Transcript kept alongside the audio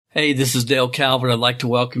Hey, this is Dale Calvert. I'd like to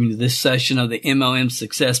welcome you to this session of the MLM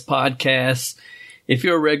Success Podcast. If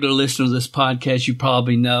you're a regular listener to this podcast, you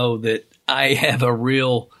probably know that I have a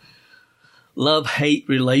real love-hate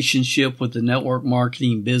relationship with the network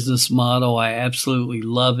marketing business model. I absolutely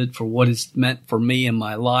love it for what it's meant for me in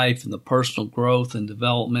my life and the personal growth and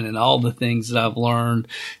development and all the things that I've learned,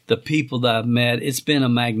 the people that I've met. It's been a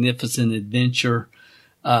magnificent adventure,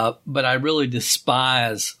 but I really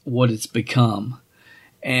despise what it's become.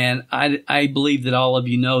 And I believe that all of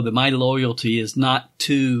you know that my loyalty is not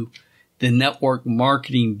to the network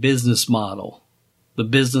marketing business model, the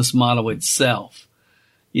business model itself.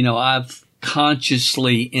 You know, I've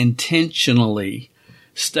consciously, intentionally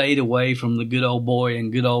stayed away from the good old boy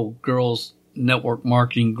and good old girls network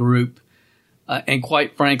marketing group. And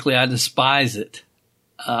quite frankly, I despise it.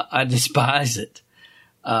 I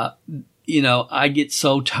get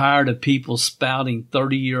so tired of people spouting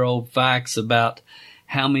 30-year-old facts about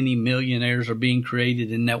how many millionaires are being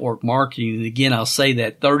created in network marketing. And again, I'll say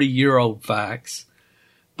that 30-year-old facts,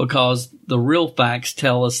 because the real facts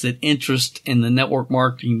tell us that interest in the network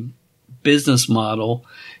marketing business model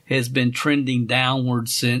has been trending downward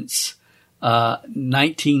since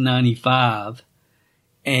 1995.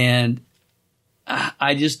 And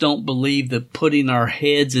I just don't believe that putting our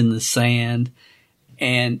heads in the sand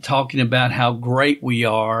and talking about how great we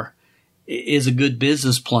are is a good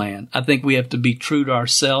business plan. I think we have to be true to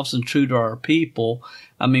ourselves and true to our people.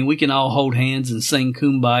 I mean, we can all hold hands and sing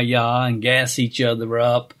Kumbaya and gas each other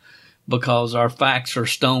up because our facts are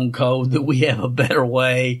stone cold that we have a better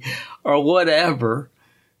way or whatever.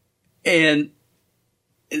 And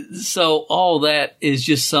so all that is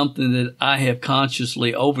just something that I have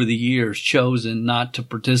consciously over the years chosen not to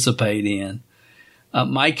participate in.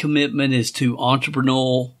 My commitment is to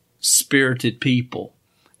entrepreneurial spirited people.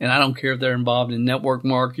 And I don't care if they're involved in network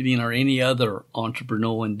marketing or any other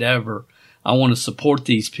entrepreneurial endeavor. I want to support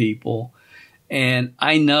these people. And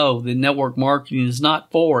I know that network marketing is not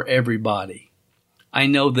for everybody. I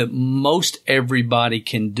know that most everybody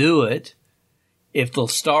can do it if the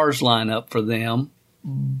stars line up for them,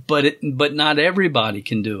 but not everybody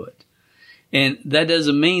can do it. And that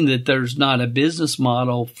doesn't mean that there's not a business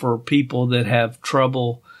model for people that have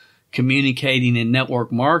trouble communicating in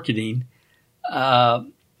network marketing.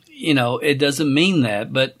 It doesn't mean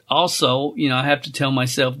that, but also, I have to tell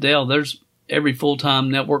myself, Dale, there's every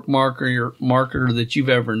full-time network marketer that you've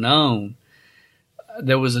ever known.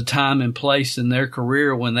 There was a time and place in their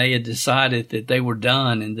career when they had decided that they were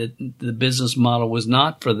done and that the business model was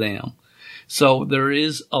not for them. So there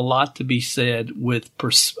is a lot to be said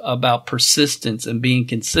about persistence and being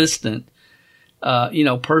consistent.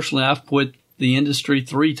 Personally, I've quit the industry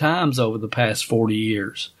 3 times over the past 40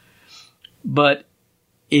 years. But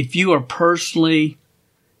if you are personally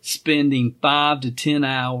spending 5 to 10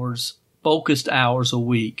 hours, focused hours a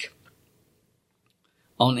week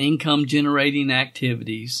on income generating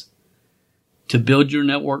activities to build your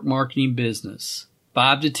network marketing business,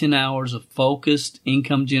 5 to 10 hours of focused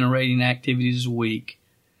income generating activities a week,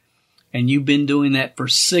 and you've been doing that for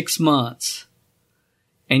 6 months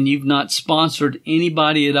and you've not sponsored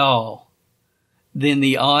anybody at all, then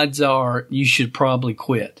the odds are you should probably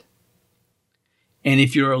quit. And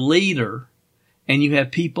if you're a leader and you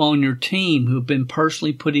have people on your team who have been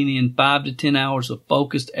personally putting in 5 to 10 hours of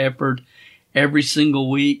focused effort every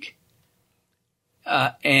single week,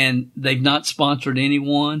 and they've not sponsored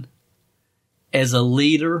anyone, as a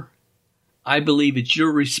leader, I believe it's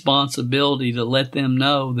your responsibility to let them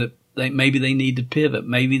know that maybe they need to pivot.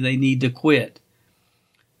 Maybe they need to quit.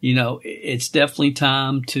 It's definitely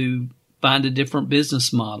time to find a different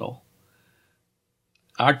business model.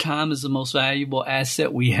 Our time is the most valuable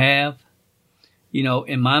asset we have.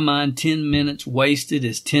 In my mind, 10 minutes wasted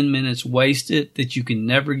is 10 minutes wasted that you can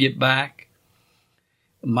never get back.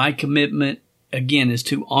 My commitment, again, is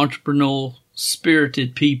to entrepreneurial,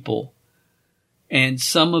 spirited people. And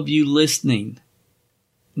some of you listening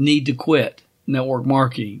need to quit network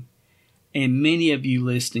marketing. And many of you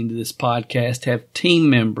listening to this podcast have team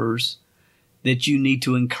members that you need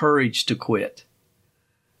to encourage to quit.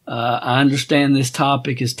 I understand this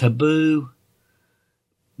topic is taboo,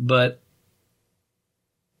 but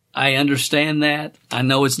I understand that. I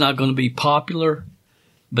know it's not going to be popular,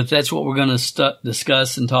 but that's what we're going to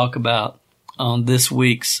discuss and talk about on this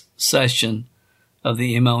week's session of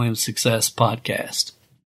the MLM Success Podcast.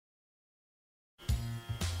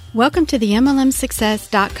 Welcome to the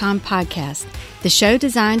MLMsuccess.com podcast, the show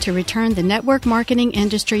designed to return the network marketing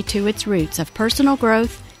industry to its roots of personal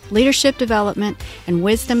growth, leadership development, and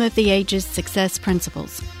wisdom of the ages success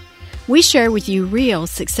principles. We share with you real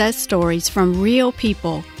success stories from real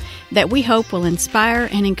people that we hope will inspire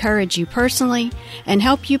and encourage you personally and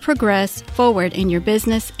help you progress forward in your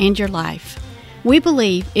business and your life. We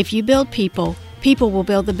believe if you build people, people will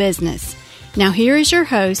build the business. Now here is your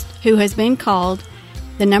host, who has been called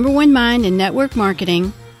the #1 mind in network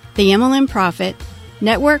marketing, the MLM Prophet,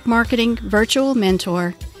 network marketing virtual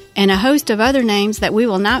mentor, and a host of other names that we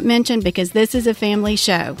will not mention because this is a family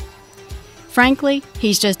show. Frankly,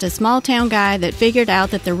 he's just a small-town guy that figured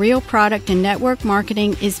out that the real product in network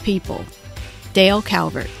marketing is people. Dale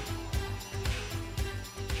Calvert.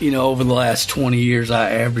 You know, over the last 20 years,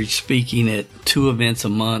 I averaged speaking at 2 events a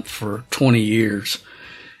month for 20 years.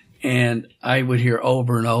 And I would hear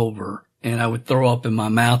over and over, and I would throw up in my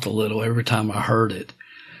mouth a little every time I heard it,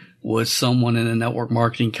 was someone in a network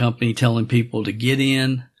marketing company telling people to get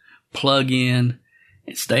in, plug in,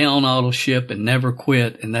 and stay on auto ship and never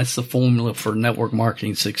quit. And that's the formula for network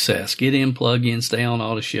marketing success. Get in, plug in, stay on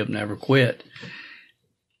auto ship, never quit.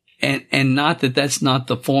 And not that that's not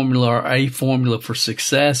the formula or a formula for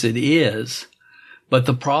success. It is. But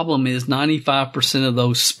the problem is 95% of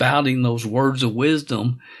those spouting those words of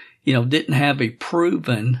wisdom, didn't have a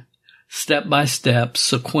proven step-by-step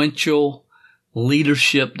sequential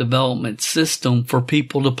leadership development system for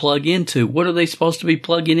people to plug into. What are they supposed to be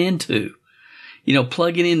plugging into?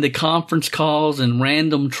 Plugging into conference calls and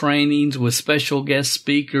random trainings with special guest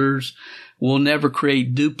speakers will never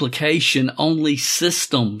create duplication. Only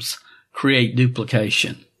systems create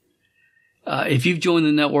duplication. If you've joined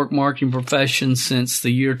the network marketing profession since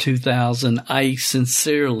the year 2000, I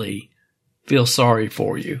sincerely feel sorry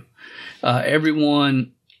for you.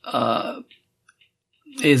 Everyone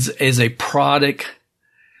is a product.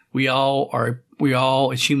 We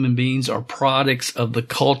all as human beings are products of the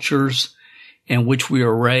cultures in which we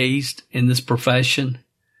are raised in this profession.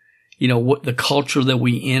 What the culture that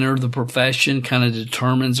we enter the profession kind of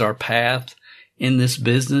determines our path in this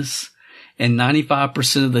business. And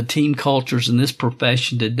 95% of the team cultures in this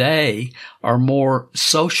profession today are more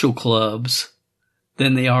social clubs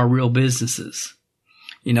than they are real businesses.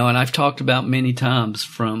 And I've talked about many times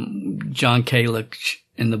from John Kalish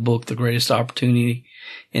in the book, The Greatest Opportunity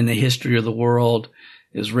in the History of the World.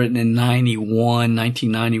 It was written in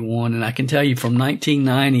 1991. And I can tell you from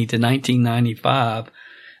 1990 to 1995,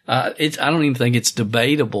 I don't even think it's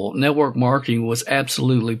debatable. Network marketing was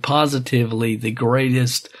absolutely, positively the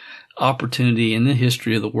greatest opportunity in the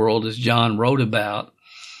history of the world, as John wrote about.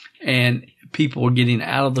 And people were getting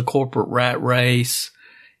out of the corporate rat race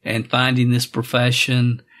and finding this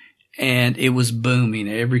profession. And it was booming.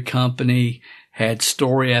 Every company had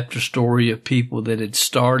story after story of people that had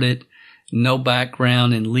started, no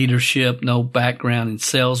background in leadership, no background in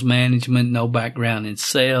sales management, no background in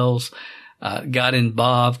sales, got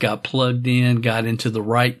involved, got plugged in, got into the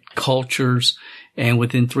right cultures, and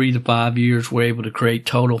within 3 to 5 years were able to create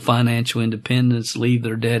total financial independence, leave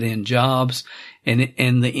their dead-end jobs, and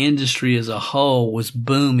the industry as a whole was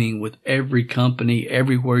booming with every company,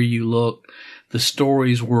 everywhere you looked. The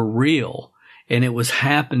stories were real. And it was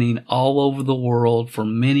happening all over the world for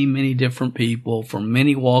many, many different people from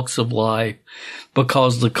many walks of life,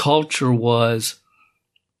 because the culture was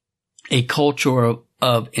a culture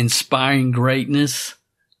of inspiring greatness,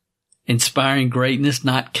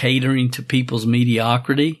 not catering to people's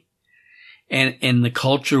mediocrity. And the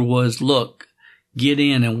culture was, look, get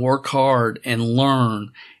in and work hard and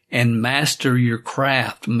learn and master your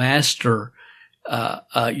craft, master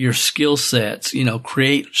your skill sets,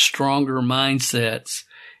 create stronger mindsets,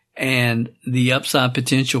 and the upside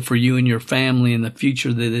potential for you and your family in the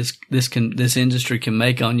future that this industry can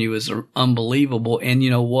make on you is unbelievable. And you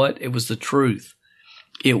know what? It was the truth.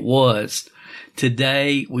 It was.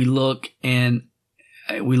 Today we look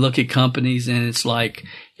at companies and it's like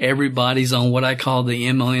everybody's on what I call the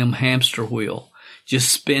MLM hamster wheel,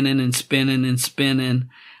 just spinning and spinning and spinning.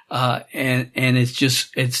 And it's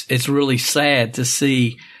just, it's really sad to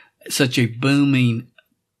see such a booming,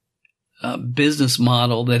 business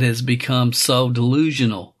model that has become so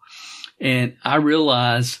delusional. And I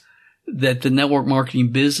realize that the network marketing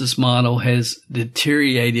business model has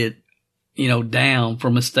deteriorated, down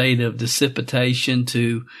from a state of dissipation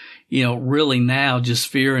to, really now just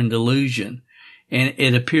fear and delusion. And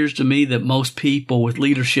it appears to me that most people with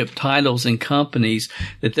leadership titles in companies,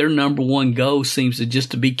 that their number one goal seems to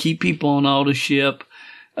just to be keep people on auto ship,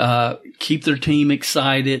 keep their team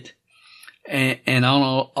excited, and on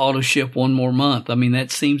auto ship one more month. I mean,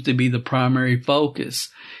 that seems to be the primary focus.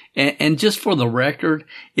 And just for the record,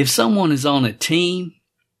 if someone is on a team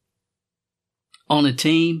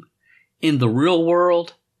in the real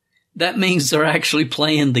world, that means they're actually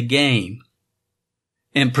playing the game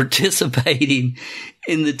and participating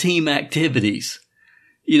in the team activities.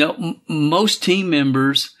 most team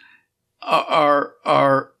members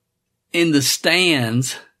are in the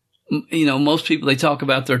stands. Most people, they talk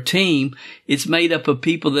about their team. It's made up of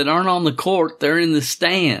people that aren't on the court. They're in the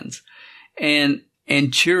stands and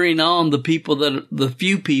cheering on the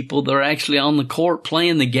few people that are actually on the court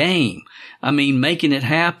playing the game. Making it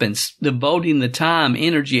happen, devoting the time,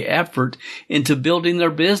 energy, effort into building their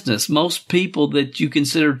business. Most people that you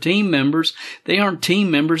consider team members, they aren't team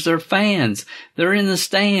members, they're fans. They're in the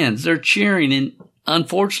stands, they're cheering, and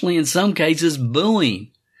unfortunately in some cases booing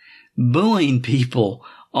people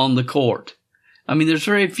on the court. There's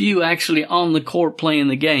very few actually on the court playing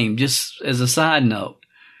the game, just as a side note.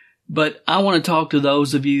 But I want to talk to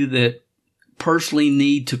those of you that personally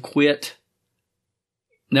need to quit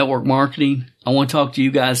network marketing. I want to talk to you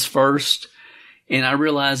guys first. And I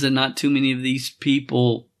realize that not too many of these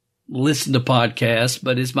people listen to podcasts,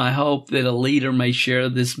 but it's my hope that a leader may share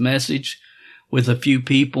this message with a few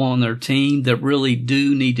people on their team that really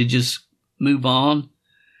do need to just move on.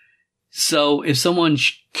 So if someone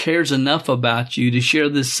cares enough about you to share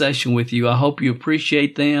this session with you, I hope you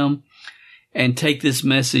appreciate them and take this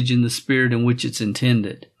message in the spirit in which it's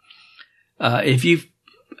intended. If you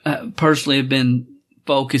personally have been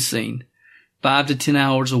focusing 5 to 10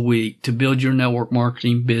 hours a week to build your network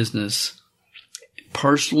marketing business,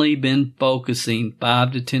 personally been focusing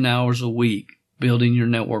 5 to 10 hours a week building your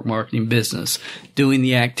network marketing business, doing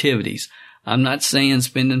the activities. I'm not saying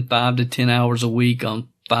spending 5 to 10 hours a week on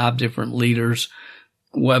 5 different leaders,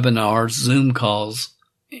 webinars, Zoom calls.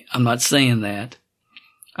 I'm not saying that.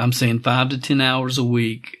 I'm saying 5 to 10 hours a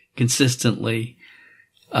week consistently,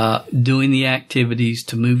 doing the activities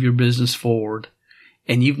to move your business forward.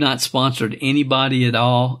 And you've not sponsored anybody at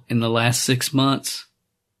all in the last 6 months,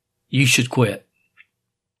 you should quit.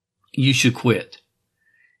 You should quit.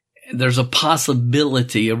 There's a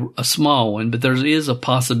possibility, a small one, but there is a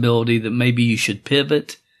possibility that maybe you should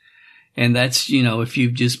pivot. And that's, if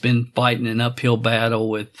you've just been fighting an uphill battle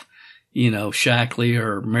with, Shackley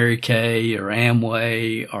or Mary Kay or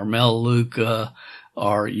Amway or Melaleuca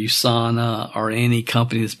or USANA or any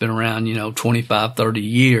company that's been around, 25, 30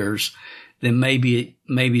 years, then maybe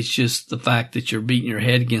it's just the fact that you're beating your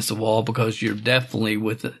head against the wall because you're definitely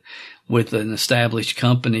with an established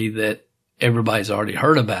company that everybody's already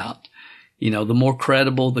heard about. The more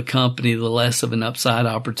credible the company, the less of an upside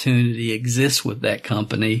opportunity exists with that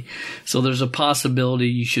company. So there's a possibility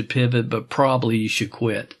you should pivot, but probably you should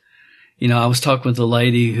quit. I was talking with a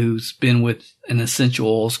lady who's been with an essential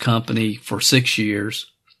oils company for 6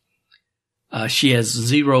 years. She has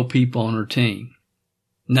 0 people on her team.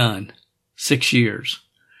 None. 6 years.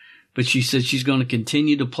 But she said she's going to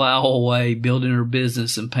continue to plow away building her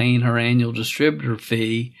business and paying her annual distributor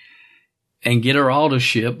fee and get her auto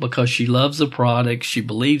ship because she loves the products. She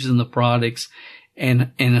believes in the products.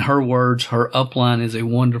 And in her words, her upline is a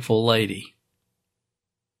wonderful lady.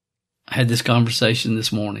 I had this conversation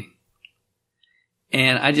this morning.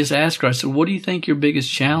 And I just asked her, I said, what do you think your biggest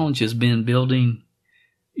challenge has been building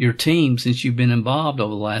your team since you've been involved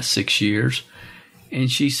over the last 6 years? And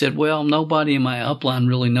she said, well, nobody in my upline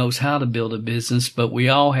really knows how to build a business, but we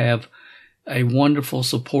all have a wonderful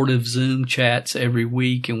supportive Zoom chats every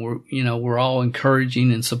week. And we're all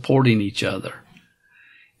encouraging and supporting each other.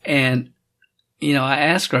 And, I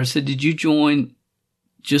asked her, I said, did you join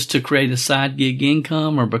just to create a side gig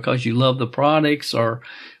income or because you love the products, or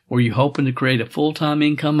were you hoping to create a full-time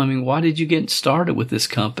income? Why did you get started with this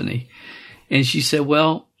company? And she said,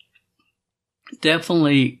 well,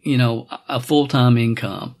 definitely, a full-time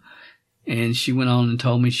income. And she went on and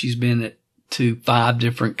told me she's been to 5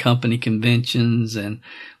 different company conventions and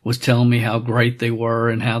was telling me how great they were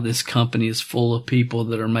and how this company is full of people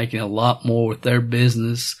that are making a lot more with their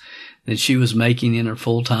business than she was making in her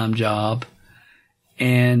full-time job.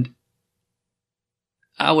 And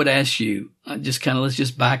I would ask you, let's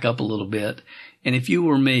just back up a little bit. And if you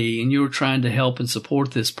were me and you were trying to help and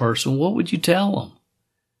support this person, what would you tell them?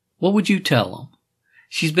 What would you tell them?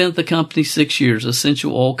 She's been at the company 6 years,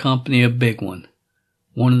 Essential Oil Company, a big one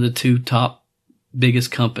of the 2 top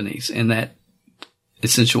biggest companies in that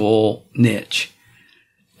essential oil niche.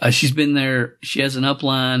 She's been there. She has an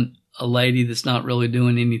upline, a lady that's not really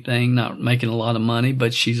doing anything, not making a lot of money,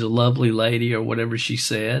 but she's a lovely lady or whatever she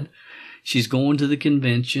said. She's going to the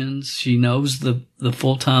conventions. She knows the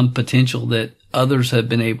full-time potential that others have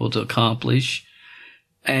been able to accomplish.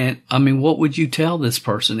 And what would you tell this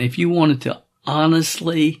person if you wanted to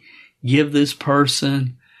honestly give this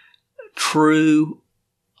person true,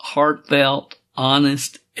 heartfelt,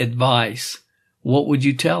 honest advice? What would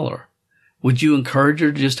you tell her? Would you encourage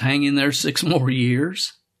her to just hang in there 6 more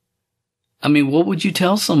years? What would you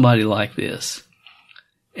tell somebody like this?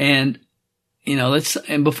 And,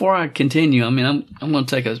 and before I continue, I'm going to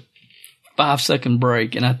take a 5-second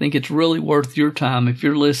break, and I think it's really worth your time if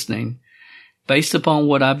you're listening, based upon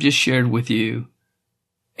what I've just shared with you,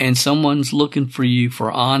 and someone's looking for you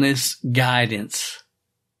for honest guidance.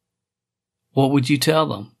 What would you tell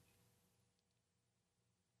them?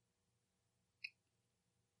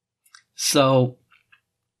 So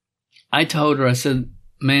I told her, I said,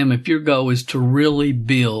 ma'am, if your goal is to really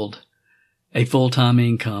build a full-time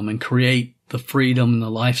income and create the freedom and the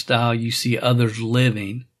lifestyle you see others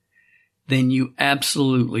living, then you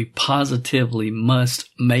absolutely, positively must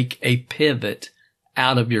make a pivot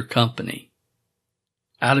out of your company.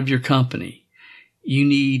 Out of your company. You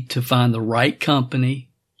need to find the right company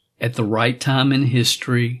at the right time in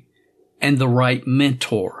history and the right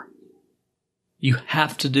mentor. You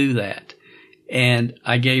have to do that. And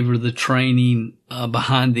I gave her the training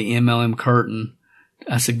behind the MLM curtain.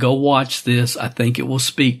 I said, go watch this. I think it will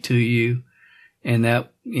speak to you. And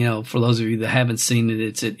that, for those of you that haven't seen it,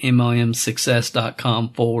 it's at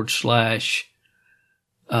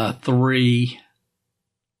MLMsuccess.com/3,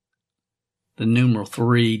 the numeral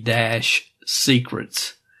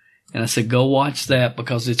 3-secrets. And I said, go watch that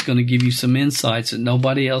because it's going to give you some insights that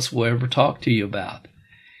nobody else will ever talk to you about.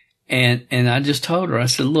 And I just told her, I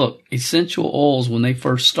said, look, essential oils, when they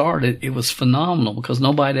first started, it was phenomenal because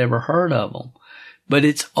nobody had ever heard of them. But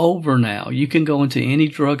it's over now. You can go into any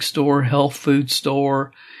drugstore, health food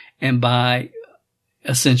store, and buy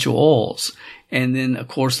essential oils. And then, of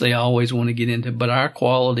course, they always want to get into, but our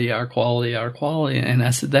quality. And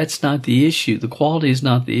I said, that's not the issue. The quality is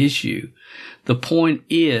not the issue. The point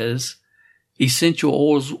is, essential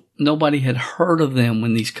oils, nobody had heard of them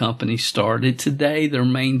when these companies started. Today, they're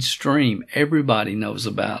mainstream. Everybody knows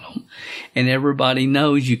about them. And everybody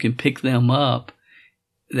knows you can pick them up.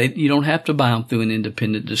 You don't have to buy them through an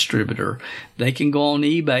independent distributor. They can go on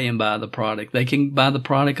eBay and buy the product. They can buy the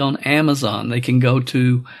product on Amazon. They can go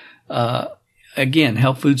to, again,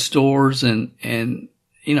 health food stores and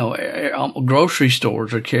grocery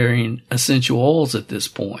stores are carrying essential oils at this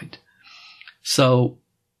point. So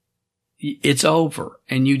it's over,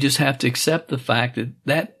 and you just have to accept the fact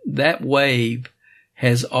that wave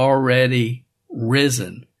has already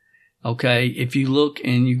risen. Okay. If you look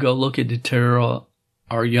and you go look at doTERRA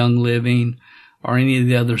or Young Living or any of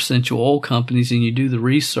the other essential oil companies and you do the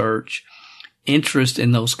research, interest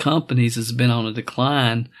in those companies has been on a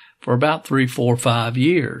decline for about 3, 4, 5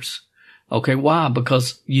 years. Okay. Why?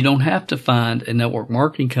 Because you don't have to find a network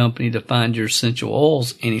marketing company to find your essential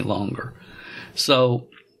oils any longer. So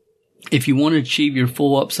if you want to achieve your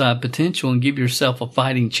full upside potential and give yourself a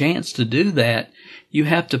fighting chance to do that, you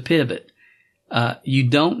have to pivot. You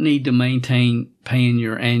don't need to maintain paying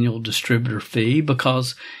your annual distributor fee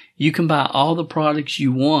because you can buy all the products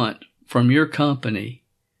you want from your company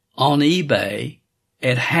on eBay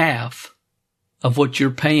at half of what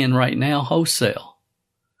you're paying right now wholesale.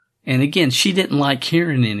 And again, she didn't like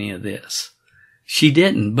hearing any of this. She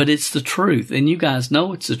didn't, but it's the truth. And you guys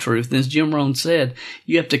know it's the truth. And as Jim Rohn said,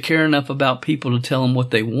 you have to care enough about people to tell them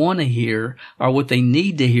what they want to hear or what they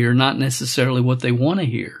need to hear, not necessarily what they want to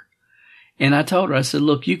hear. And I told her, I said,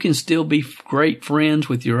 look, you can still be great friends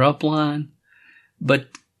with your upline, but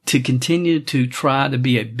to continue to try to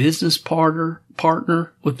be a business partner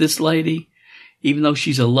with this lady, even though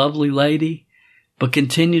she's a lovely lady, but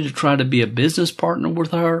continue to try to be a business partner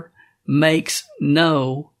with her makes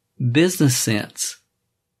no business sense.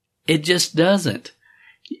 It just doesn't.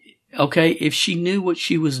 Okay. If she knew what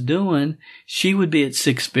she was doing, she would be at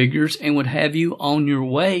 6 figures and would have you on your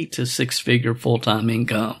way to 6-figure full-time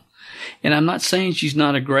income. And I'm not saying she's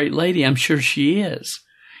not a great lady. I'm sure she is.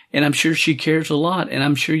 And I'm sure she cares a lot. And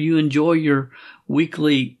I'm sure you enjoy your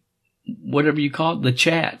weekly, whatever you call it, the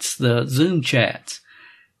chats, the Zoom chats.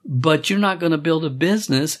 But you're not going to build a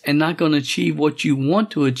business and not going to achieve what you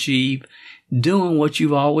want to achieve doing what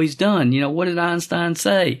you've always done. What did Einstein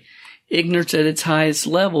say? Ignorance at its highest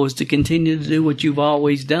level is to continue to do what you've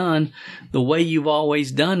always done, the way you've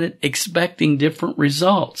always done it, expecting different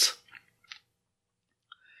results.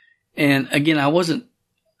 And again, I wasn't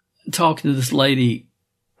talking to this lady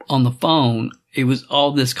on the phone. It was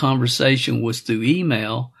all this conversation was through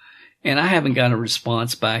email, and I haven't got a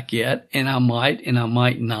response back yet, and I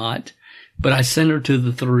might not, but I sent her to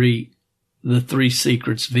the 3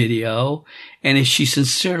 secrets video. And if she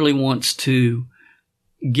sincerely wants to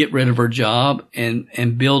get rid of her job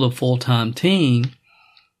and build a full-time team,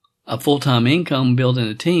 a full-time income, building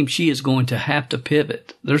a team, she is going to have to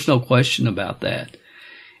pivot. There's no question about that.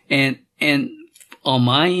 And on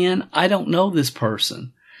my end, I don't know this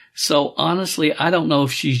person. So honestly, I don't know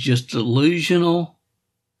if she's just delusional,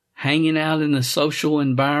 hanging out in a social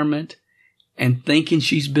environment and thinking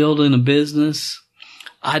she's building a business.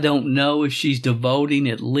 I don't know if she's devoting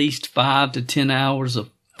at least 5 to 10 hours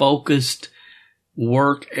of focused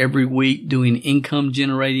work every week doing income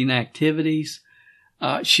generating activities.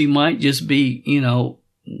 She might just be,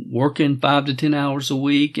 working 5 to 10 hours a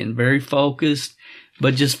week and very focused,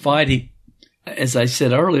 but just fighting, as I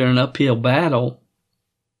said earlier, an uphill battle,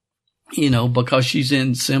 because she's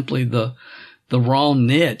in simply the wrong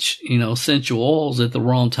niche, essential oils at the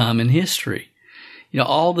wrong time in history.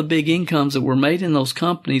 All the big incomes that were made in those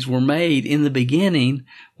companies were made in the beginning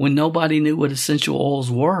when nobody knew what essential oils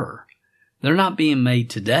were. They're not being made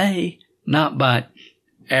today, not by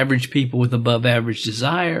average people with above average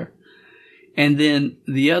desire. And then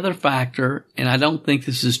the other factor, and I don't think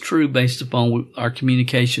this is true based upon our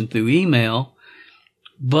communication through email,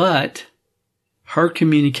 but her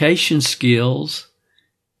communication skills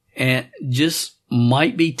just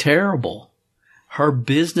might be terrible. Her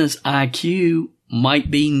business IQ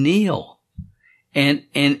might be nil. And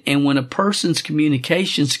when a person's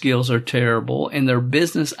communication skills are terrible and their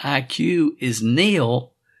business IQ is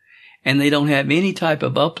nil and they don't have any type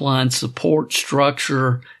of upline support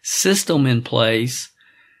structure system in place,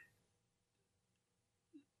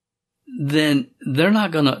 then they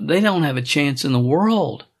don't have a chance in the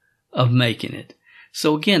world of making it.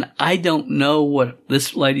 So again, I don't know what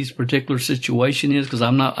this lady's particular situation is because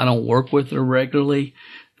I don't work with her regularly.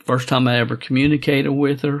 First time I ever communicated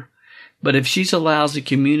with her. But if she's a lousy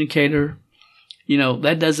communicator,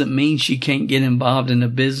 that doesn't mean she can't get involved in a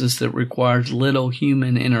business that requires little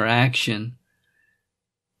human interaction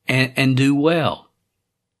and do well.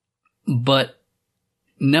 But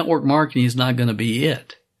network marketing is not going to be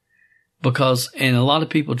it. And a lot of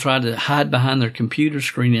people try to hide behind their computer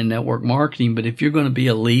screen in network marketing, but if you're going to be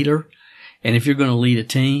a leader and if you're going to lead a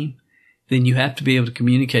team, then you have to be able to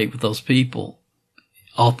communicate with those people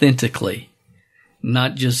authentically,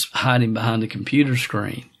 not just hiding behind a computer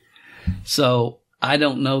screen. So I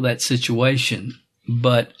don't know that situation,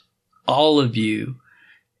 but all of you,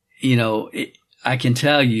 I can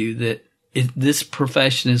tell you that this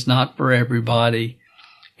profession is not for everybody.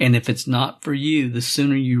 And if it's not for you, the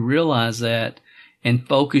sooner you realize that and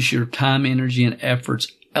focus your time, energy, and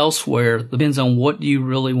efforts elsewhere, depends on what you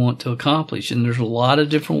really want to accomplish. And there's a lot of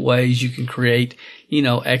different ways you can create,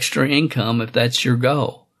 extra income if that's your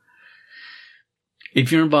goal.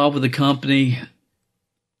 If you're involved with a company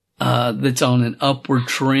that's on an upward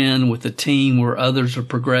trend with a team where others are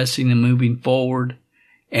progressing and moving forward,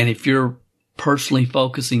 and if you're personally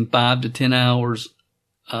focusing 5 to 10 hours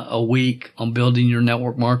a week on building your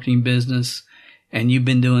network marketing business, and you've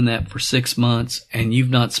been doing that for 6 months and you've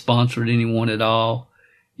not sponsored anyone at all,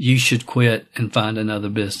 you should quit and find another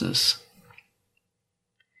business.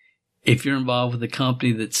 If you're involved with a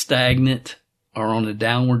company that's stagnant or on a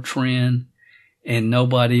downward trend and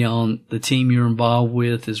nobody on the team you're involved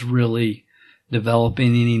with is really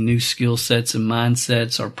developing any new skill sets and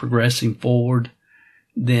mindsets or progressing forward,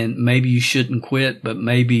 then maybe you shouldn't quit, but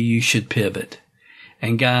maybe you should pivot.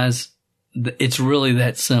 And guys, it's really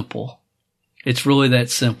that simple. It's really that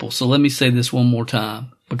simple. So let me say this one more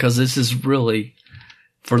time, because this is really,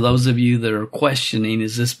 for those of you that are questioning,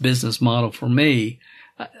 is this business model for me?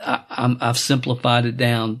 I've simplified it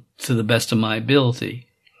down to the best of my ability.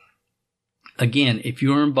 Again, if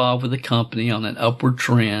you're involved with a company on an upward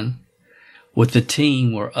trend with a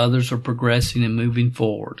team where others are progressing and moving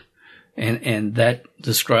forward, and that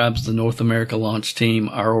describes the North America Launch Team,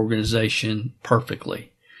 our organization,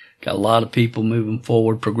 perfectly. Got a lot of people moving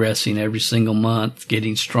forward, progressing every single month,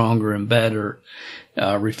 getting stronger and better,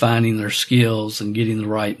 refining their skills and getting the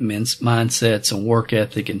right mindsets and work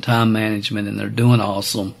ethic and time management, and they're doing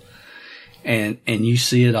awesome. And you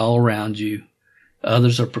see it all around you.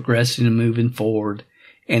 Others are progressing and moving forward.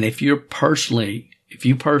 And if you personally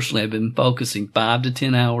have been focusing 5 to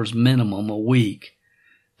 10 hours minimum a week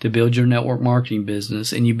to build your network marketing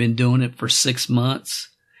business, and you've been doing it for 6 months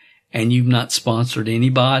and you've not sponsored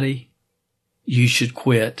anybody, you should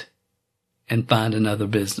quit and find another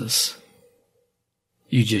business.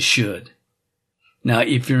 You just should. Now,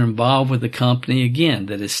 if you're involved with a company, again,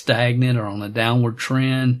 that is stagnant or on a downward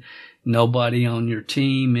trend, nobody on your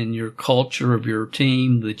team and your culture of your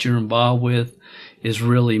team that you're involved with is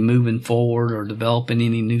really moving forward or developing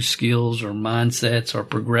any new skills or mindsets or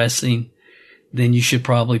progressing, then you should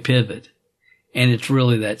probably pivot. And it's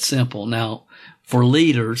really that simple. Now, for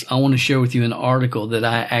leaders, I want to share with you an article that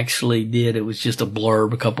I actually did. It was just a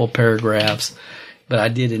blurb, a couple of paragraphs, but I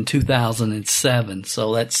did in 2007.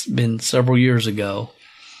 So that's been several years ago.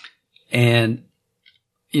 And,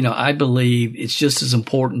 I believe it's just as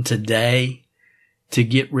important today to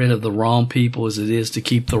get rid of the wrong people as it is to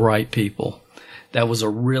keep the right people. That was a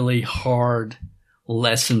really hard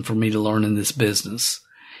lesson for me to learn in this business.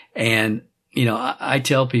 And, you know, I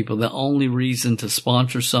tell people the only reason to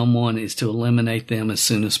sponsor someone is to eliminate them as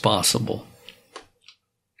soon as possible.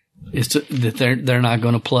 That they're not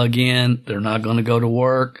going to plug in. They're not going to go to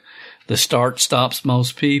work. The start stops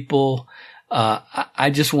most people.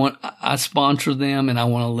 I sponsor them and I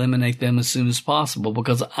want to eliminate them as soon as possible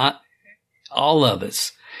because all of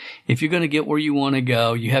us, if you're going to get where you want to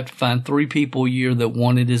go, you have to find 3 people a year that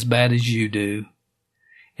want it as bad as you do.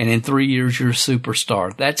 And in 3 years, you're a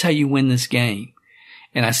superstar. That's how you win this game.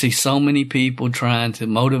 And I see so many people trying to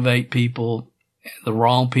motivate people, the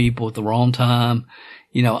wrong people at the wrong time.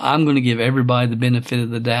 You know, I'm going to give everybody the benefit of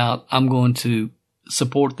the doubt. I'm going to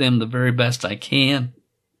support them the very best I can.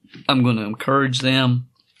 I'm going to encourage them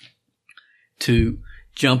to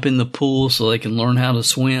jump in the pool so they can learn how to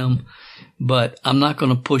swim. But I'm not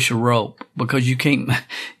going to push a rope because you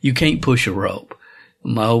can't push a rope.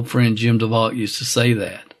 My old friend Jim DeVault used to say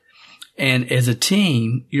that. And as a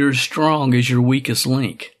team, you're as strong as your weakest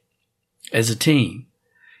link as a team.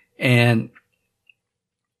 And,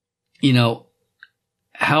 you know,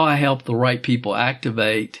 how I help the right people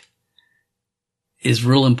activate is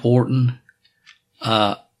real important.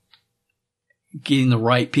 Getting the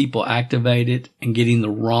right people activated and getting the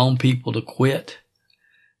wrong people to quit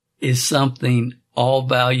is something all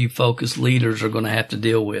value-focused leaders are going to have to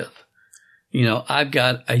deal with. You know, I've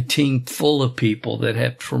got a team full of people that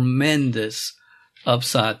have tremendous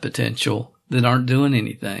upside potential that aren't doing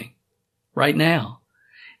anything right now.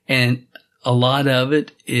 And a lot of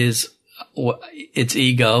it is, it's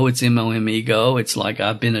ego, it's MLM ego. It's like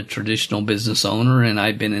I've been a traditional business owner and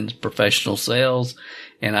I've been in professional sales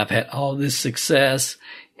and I've had all this success.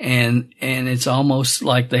 And it's almost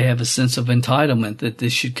like they have a sense of entitlement that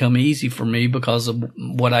this should come easy for me because of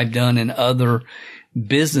what I've done in other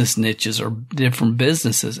business niches or different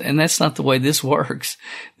businesses. And that's not the way this works.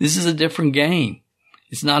 This is a different game.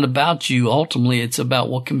 It's not about you. Ultimately, it's about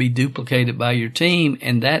what can be duplicated by your team.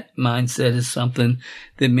 And that mindset is something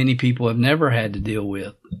that many people have never had to deal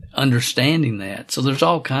with, understanding that. So there's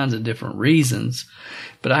all kinds of different reasons.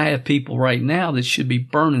 But I have people right now that should be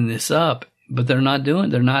burning this up, but they're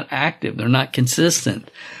not active. They're not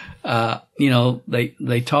consistent. You know,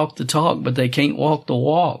 they talk the talk, but they can't walk the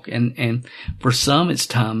walk. And for some, it's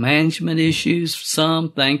time management issues.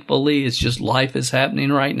 Some, thankfully, it's just life is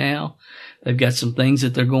happening right now. They've got some things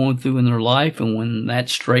that they're going through in their life. And when that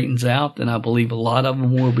straightens out, then I believe a lot of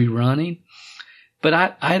them will be running. But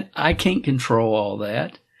I can't control all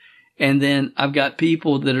that. And then I've got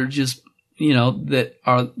people that are just, you know, that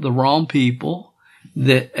are the wrong people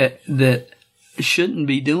that shouldn't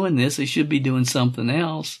be doing this. They should be doing something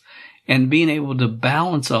else. And being able to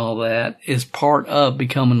balance all that is part of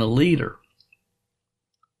becoming a leader.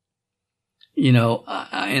 You know,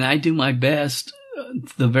 and I do my best,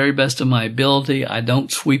 the very best of my ability. I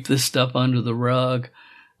don't sweep this stuff under the rug.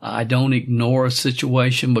 I don't ignore a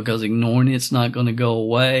situation because ignoring it's not going to go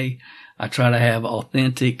away. I try to have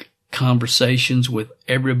authentic conversations with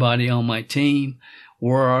everybody on my team.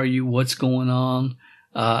 Where are you? What's going on?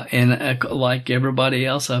 And like everybody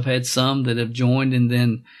else, I've had some that have joined and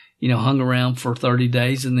then, you know, hung around for 30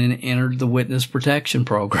 days and then entered the witness protection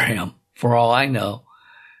program, for all I know.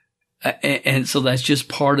 And so that's just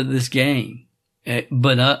part of this game.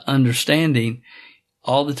 But understanding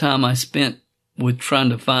all the time I spent with trying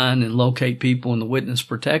to find and locate people in the witness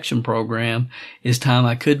protection program is time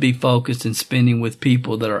I could be focused and spending with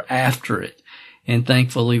people that are after it. And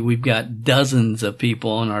thankfully, we've got dozens of people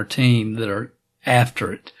on our team that are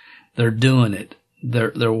after it. They're doing it.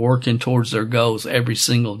 They're working towards their goals every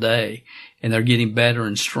single day, and they're getting better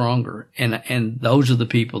and stronger. And those are the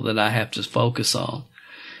people that I have to focus on.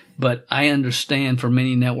 But I understand for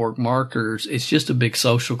many network marketers, it's just a big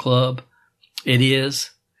social club. It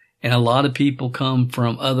is. And a lot of people come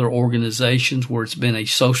from other organizations where it's been a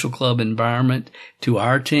social club environment to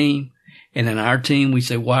our team. And in our team, we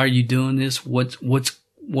say, why are you doing this? What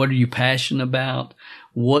are you passionate about?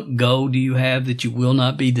 What goal do you have that you will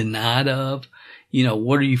not be denied of? You know,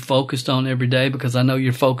 what are you focused on every day? Because I know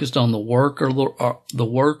you're focused on the work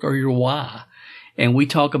or your why. And we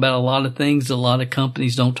talk about a lot of things a lot of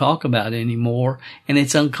companies don't talk about anymore. And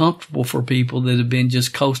it's uncomfortable for people that have been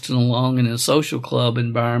just coasting along in a social club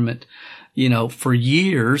environment, you know, for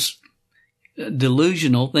years,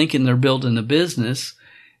 delusional, thinking they're building a business.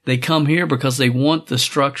 They come here because they want the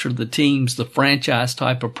structure, the teams, the franchise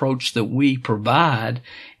type approach that we provide.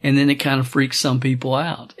 And then it kind of freaks some people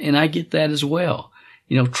out. And I get that as well.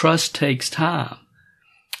 You know, trust takes time.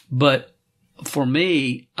 But for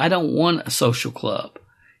me, I don't want a social club.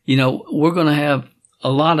 We're going to have a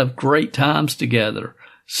lot of great times together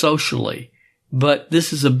socially, but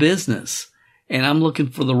this is a business. And I'm looking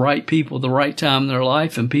for the right people, the right time in their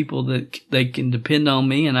life, and people that they can depend on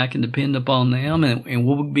me and I can depend upon them. And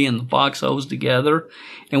we'll be in the foxholes together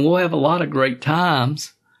and we'll have a lot of great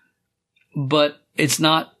times. But that's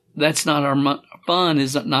not our fun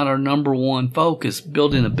is not our number one focus.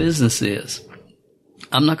 Building a business is.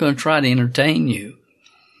 I'm not going to try to entertain you.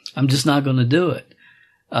 I'm just not going to do it.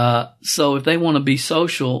 So if they want to be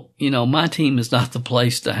social, my team is not the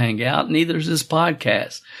place to hang out. Neither is this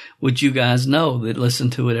podcast, which you guys know that listen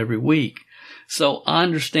to it every week. So I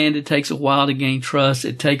understand it takes a while to gain trust.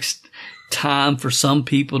 It takes time for some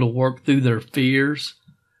people to work through their fears.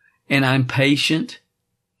 And I'm patient.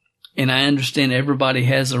 And I understand everybody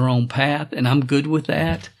has their own path, and I'm good with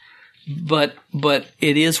that. But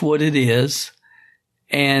it is what it is.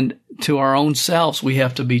 And to our own selves, we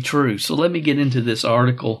have to be true. So let me get into this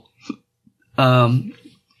article. Or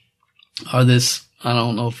this, I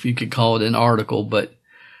don't know if you could call it an article, but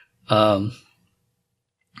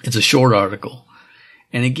it's a short article.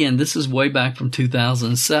 And again, this is way back from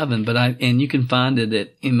 2007, and you can find it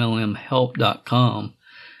at MLMhelp.com.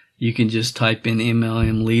 You can just type in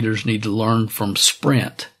MLM leaders need to learn from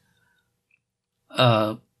Sprint.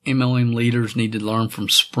 MLM leaders need to learn from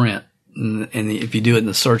Sprint. And if you do it in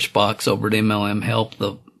the search box over at MLM Help,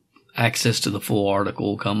 the access to the full article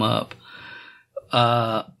will come up.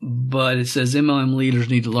 But it says MLM leaders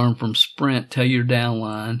need to learn from Sprint. Tell your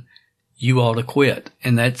downline you ought to quit.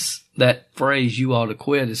 And that phrase, you ought to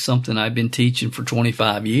quit, is something I've been teaching for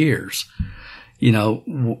 25 years. You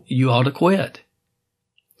ought to quit.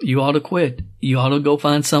 You ought to quit. You ought to go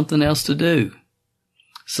find something else to do.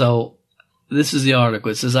 So this is the article.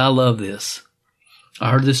 It says, I love this. I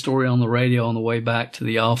heard this story on the radio on the way back to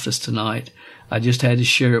the office tonight. I just had to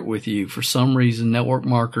share it with you. For some reason, network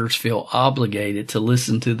marketers feel obligated to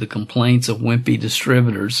listen to the complaints of wimpy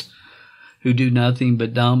distributors who do nothing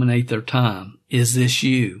but dominate their time. Is this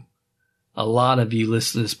you? A lot of you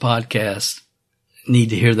listen to this podcast need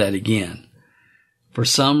to hear that again. For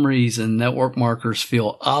some reason, network marketers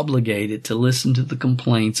feel obligated to listen to the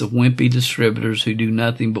complaints of wimpy distributors who do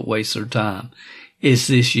nothing but waste their time. Is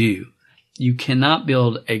this you? You cannot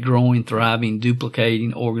build a growing, thriving,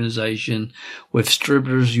 duplicating organization with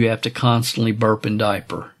distributors you have to constantly burp and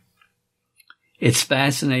diaper. It's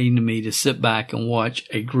fascinating to me to sit back and watch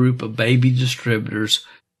a group of baby distributors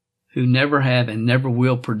who never have and never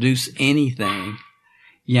will produce anything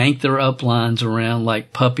yank their uplines around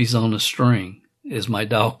like puppies on a string, as my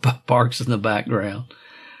dog barks in the background.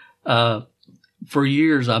 For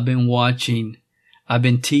years, I've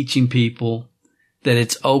been teaching people that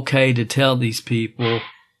it's okay to tell these people,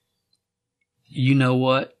 you know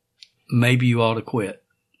what? Maybe you ought to quit.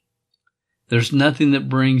 There's nothing that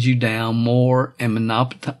brings you down more and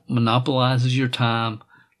monopolizes your time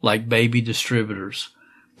like baby distributors.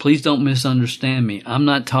 Please don't misunderstand me. I'm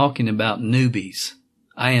not talking about newbies.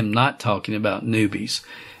 I am not talking about newbies.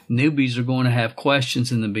 Newbies are going to have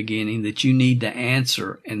questions in the beginning that you need to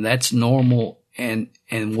answer, and that's normal and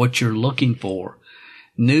what you're looking for.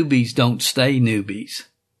 Newbies don't stay newbies.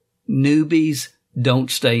 Newbies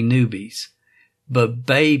don't stay newbies. But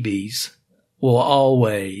babies will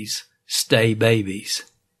always stay babies.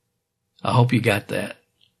 I hope you got that.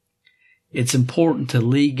 It's important to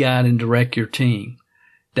lead, guide, and direct your team.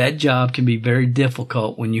 That job can be very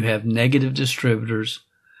difficult when you have negative distributors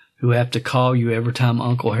who have to call you every time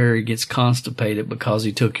Uncle Harry gets constipated because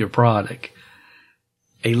he took your product.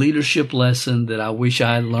 A leadership lesson that I wish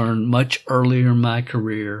I had learned much earlier in my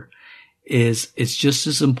career is it's just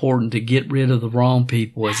as important to get rid of the wrong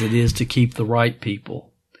people as it is to keep the right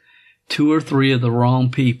people. 2 or 3 of the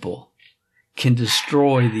wrong people can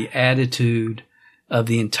destroy the attitude of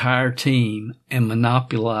the entire team and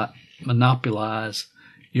monopolize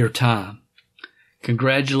your time.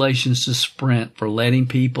 Congratulations to Sprint for letting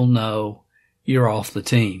people know you're off the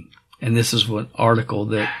team. And this is what article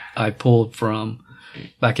that I pulled from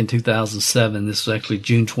back in 2007. This was actually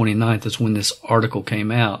June 29th. That's when this article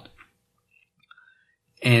came out.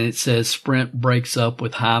 And it says Sprint breaks up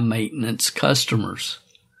with high maintenance customers.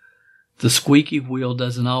 The squeaky wheel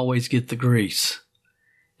doesn't always get the grease.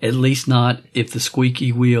 At least not if the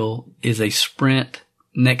squeaky wheel is a Sprint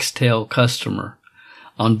Nextel customer.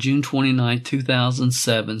 On June 29,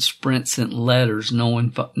 2007, Sprint sent letters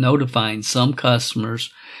notifying some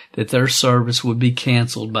customers that their service would be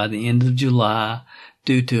canceled by the end of July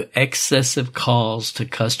due to excessive calls to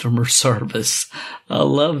customer service. I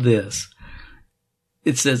love this.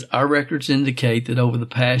 It says, our records indicate that over the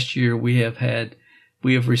past year we have had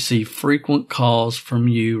we have received frequent calls from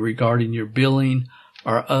you regarding your billing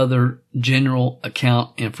or other general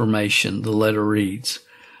account information, the letter reads.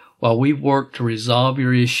 While we've worked to resolve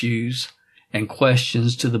your issues and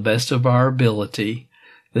questions to the best of our ability,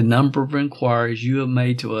 the number of inquiries you have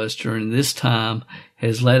made to us during this time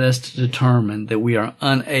has led us to determine that we are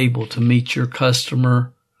unable to meet your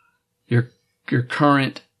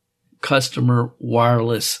current customer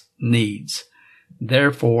wireless needs.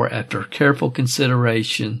 Therefore, after careful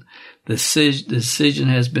consideration, the decision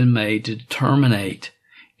has been made to terminate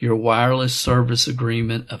your wireless service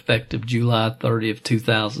agreement effective July 30th,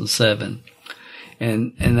 2007.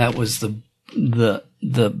 And that was the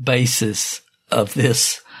basis of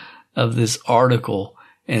this article.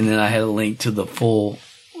 And then I had a link to the full,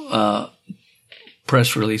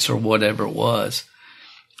 press release or whatever it was.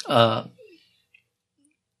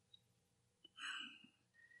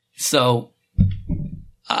 So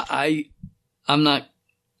I'm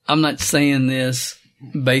not saying this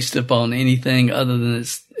based upon anything other than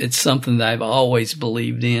it's something that I've always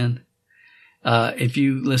believed in. If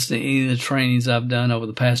you listen to any of the trainings I've done over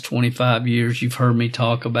the past 25 years, you've heard me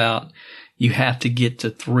talk about you have to get to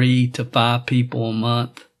 3 to 5 people a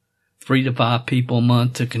month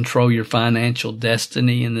to control your financial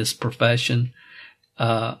destiny in this profession.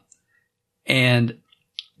 And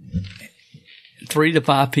 3 to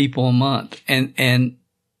 5 people a month. And,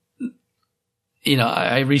 you know,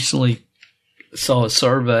 I recently saw a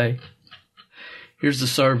survey. Here's the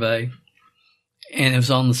survey, and it was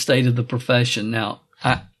on the state of the profession. Now,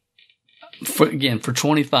 for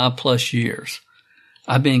 25 plus years,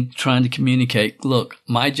 I've been trying to communicate, look,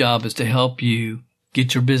 my job is to help you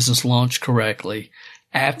get your business launched correctly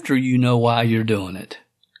after you know why you're doing it.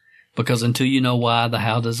 Because until you know why, the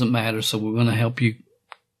how doesn't matter. So we're going to help you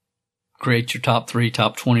create your top 3,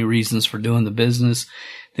 top 20 reasons for doing the business.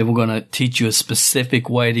 Then we're going to teach you a specific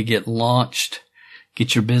way to get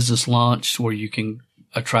your business launched where you can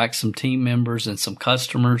attract some team members and some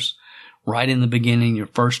customers right in the beginning, your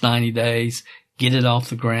first 90 days, get it off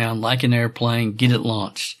the ground like an airplane, get it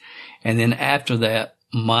launched. And then after that,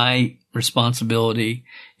 my responsibility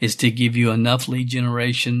is to give you enough lead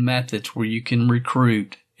generation methods where you can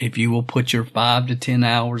recruit. If you will put your 5 to 10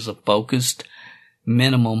 hours of focused,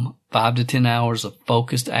 minimum 5 to 10 hours of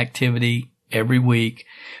focused activity every week,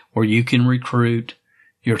 where you can recruit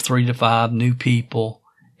your 3 to 5 new people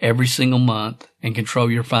every single month and control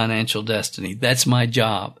your financial destiny. That's my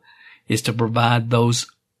job, is to provide those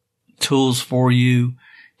tools for you,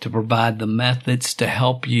 to provide the methods to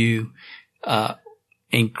help you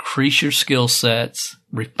increase your skill sets,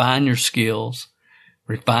 refine your skills,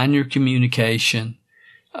 refine your communication,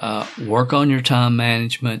 work on your time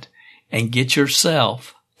management, and get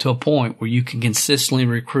yourself to a point where you can consistently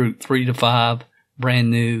recruit 3 to 5 brand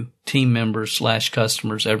new team members /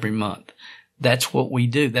 customers every month. That's what we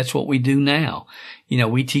do. That's what we do now. You know,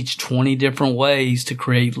 we teach 20 different ways to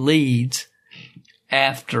create leads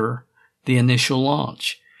after the initial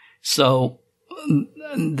launch. So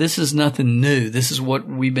this is nothing new. This is what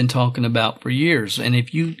we've been talking about for years. And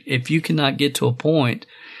if you cannot get to a point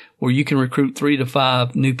where you can recruit 3 to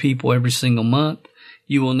 5 new people every single month,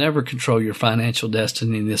 you will never control your financial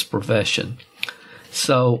destiny in this profession.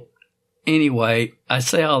 So anyway, I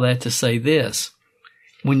say all that to say this.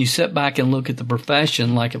 When you sit back and look at the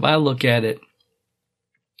profession, like if I look at it,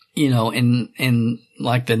 you know, in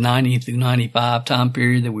like the 90 through 95 time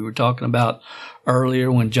period that we were talking about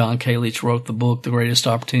earlier when John Kalich wrote the book, The Greatest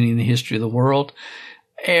Opportunity in the History of the World,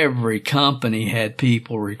 every company had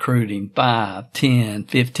people recruiting 5, 10,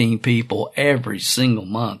 15 people every single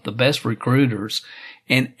month. The best recruiters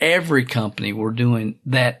in every company were doing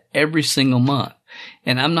that every single month.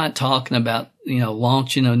 And I'm not talking about, you know,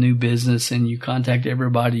 launching a new business and you contact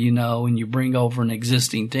everybody you know and you bring over an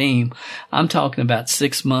existing team. I'm talking about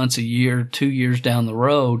 6 months, a year, 2 years down the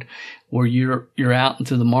road where you're out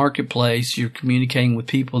into the marketplace, you're communicating with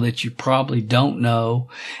people that you probably don't know,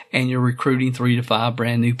 and you're recruiting 3 to 5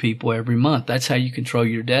 brand new people every month. That's how you control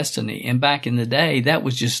your destiny. And back in the day, that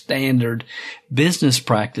was just standard business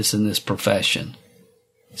practice in this profession.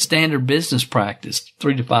 Standard business practice,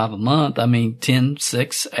 3 to 5 a month. I mean, 10,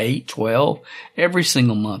 6, 8, 12, every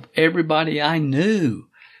single month. Everybody I knew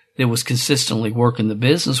that was consistently working the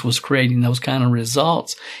business was creating those kind of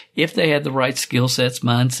results if they had the right skill sets,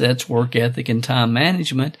 mindsets, work ethic, and time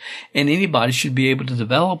management. And anybody should be able to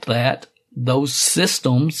develop those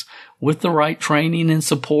systems with the right training and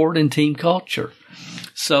support and team culture.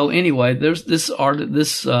 So anyway, there's this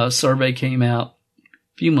survey came out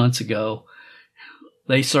a few months ago.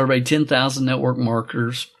 They surveyed 10,000 network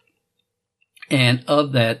marketers, and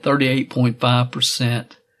of that, 38.5%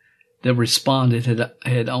 that responded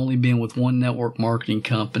had only been with one network marketing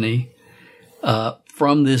company.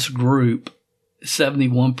 From this group,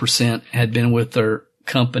 71% had been with their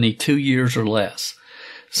company 2 years or less.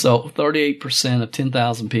 So 38% of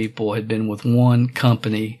 10,000 people had been with one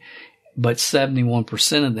company, but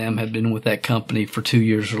 71% of them had been with that company for 2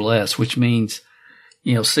 years or less, which means,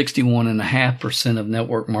 61.5% of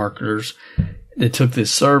network marketers that took this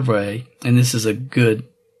survey, and this is a good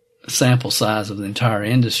sample size of the entire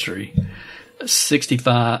industry,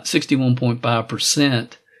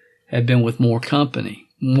 61.5% had been with more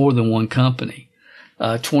than one company.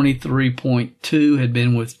 23.2 had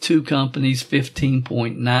been with two companies,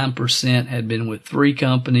 15.9% had been with three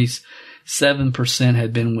companies, 7%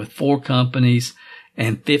 had been with four companies,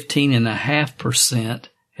 and 15.5%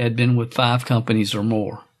 had been with five companies or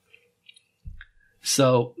more.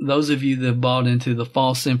 So those of you that have bought into the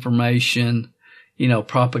false information,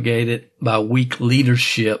 propagated by weak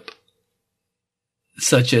leadership,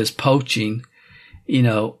 such as poaching,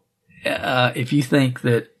 if you think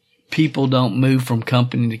that people don't move from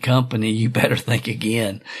company to company, you better think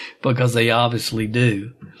again, because they obviously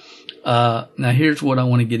do. Now here's what I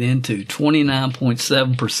want to get into.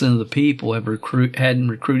 29.7% of the people hadn't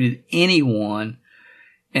recruited anyone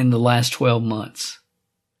in the last 12 months.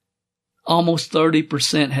 Almost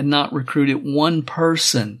 30% had not recruited one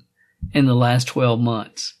person in the last 12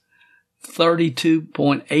 months.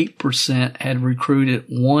 32.8% had recruited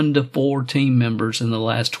 1 to 4 team members in the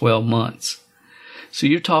last 12 months. So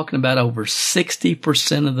you're talking about over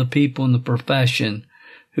 60% of the people in the profession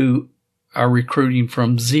who are recruiting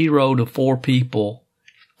from 0 to 4 people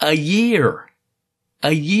a year.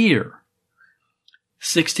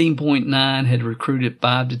 16.9 had recruited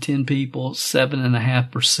 5 to 10 people.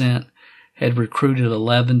 7.5% had recruited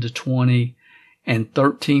 11 to 20. And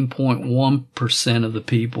 13.1% of the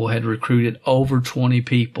people had recruited over 20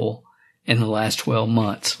 people in the last 12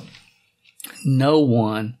 months. No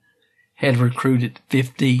one had recruited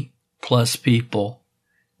 50 plus people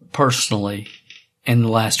personally in the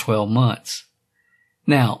last 12 months.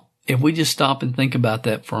 Now, if we just stop and think about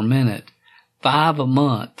that for a minute, 5 a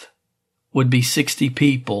month would be 60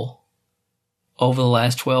 people over the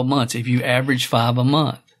last 12 months if you average 5 a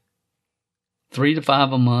month. 3 to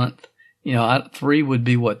 5 a month, 3 would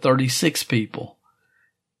be 36 people.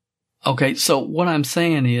 Okay, so what I'm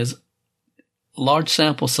saying is large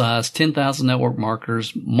sample size, 10,000 network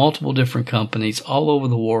marketers, multiple different companies all over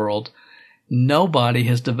the world. Nobody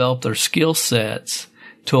has developed their skill sets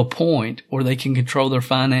to a point where they can control their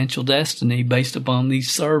financial destiny based upon these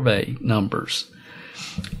survey numbers.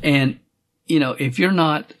 And, if you're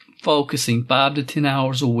not focusing 5 to 10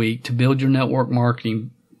 hours a week to build your network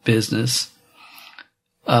marketing business,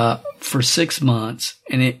 for 6 months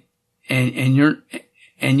and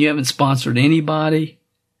you haven't sponsored anybody,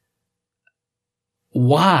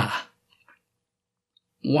 why?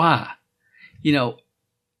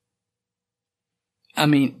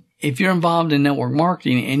 If you're involved in network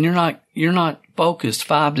marketing and you're not focused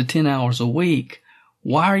 5 to 10 hours a week,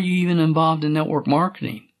 why are you even involved in network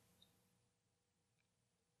marketing?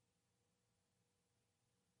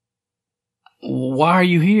 Why are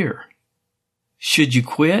you here? Should you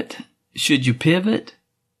quit? Should you pivot?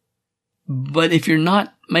 But if you're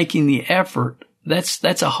not making the effort,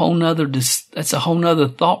 that's a whole nother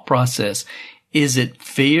thought process. Is it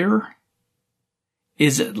fear?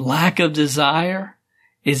 Is it lack of desire?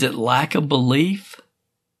 Is it lack of belief?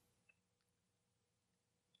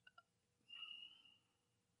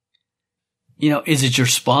 Is it your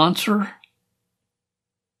sponsor?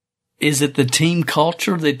 Is it the team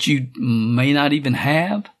culture that you may not even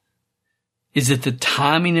have? Is it the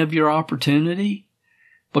timing of your opportunity?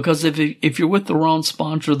 Because if you're with the wrong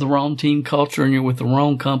sponsor, the wrong team culture, and you're with the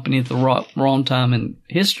wrong company at the wrong time in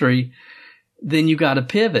history, then you got to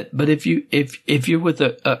pivot. But if you're with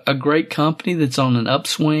a great company that's on an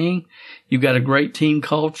upswing, you've got a great team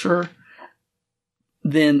culture,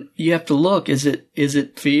 then you have to look, is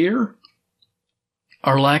it fear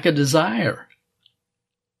or lack of desire?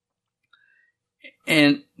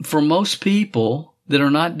 And for most people that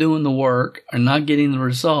are not doing the work, are not getting the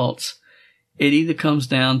results, it either comes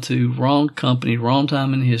down to wrong company, wrong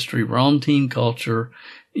time in history, wrong team culture.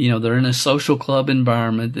 They're in a social club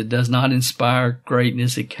environment that does not inspire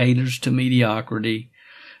greatness. It caters to mediocrity.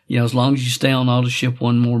 As long as you stay on Autoship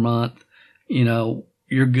one more month,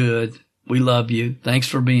 you're good. We love you. Thanks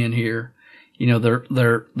for being here.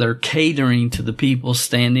 They're catering to the people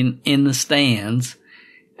standing in the stands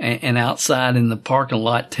and outside in the parking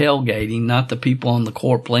lot tailgating, not the people on the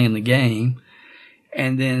court playing the game.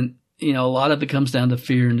 And then, a lot of it comes down to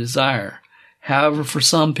fear and desire. However, for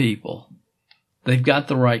some people, They've got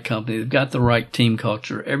the right company. They've got the right team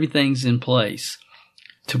culture. Everything's in place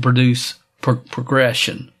to produce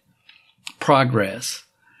progress.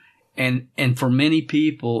 And for many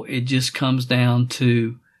people, it just comes down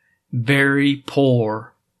to very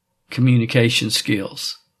poor communication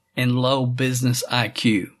skills and low business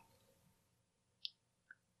IQ.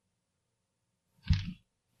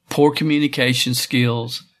 Poor communication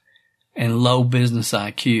skills and low business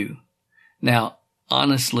IQ. Now,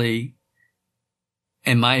 honestly,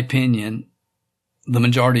 in my opinion, the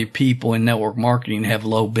majority of people in network marketing have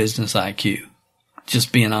low business IQ.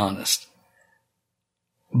 Just being honest.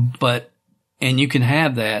 And you can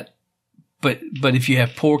have that, but if you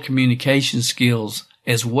have poor communication skills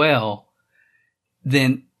as well,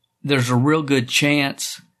 then there's a real good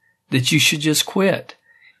chance that you should just quit.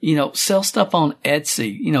 Sell stuff on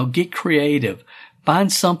Etsy, get creative,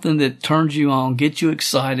 find something that turns you on, get you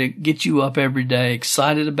excited, get you up every day,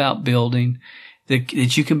 excited about building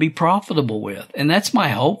that you can be profitable with. And that's my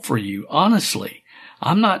hope for you, honestly.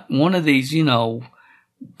 I'm not one of these,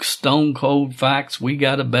 stone cold facts. We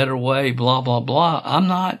got a better way, blah, blah, blah. I'm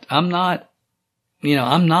not.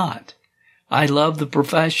 I love the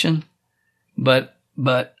profession, but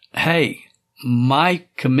hey, my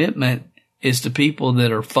commitment is to people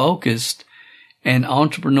that are focused and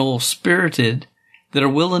entrepreneurial spirited that are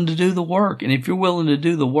willing to do the work. And if you're willing to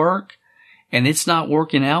do the work and it's not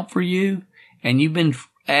working out for you and you've been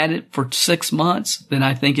at it for 6 months, then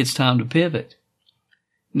I think it's time to pivot.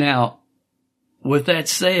 Now, with that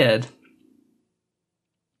said,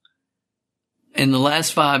 in the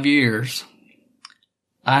last 5 years,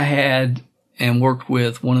 I had and worked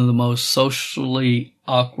with one of the most socially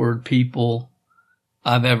awkward people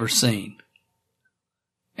I've ever seen.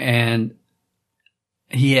 And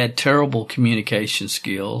he had terrible communication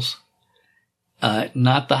skills,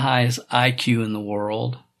 not the highest IQ in the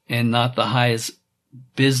world, and not the highest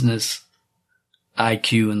business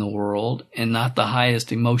IQ in the world, and not the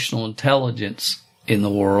highest emotional intelligence in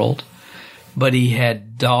the world, but he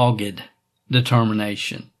had dogged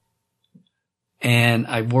determination. And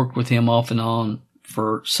I've worked with him off and on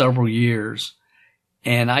for several years.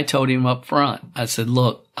 And I told him up front, I said,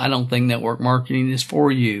 look, I don't think network marketing is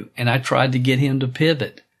for you. And I tried to get him to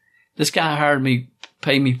pivot. This guy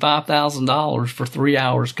paid me $5,000 for 3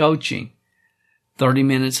 hours coaching, 30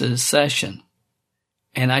 minutes at a session.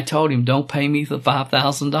 And I told him, don't pay me the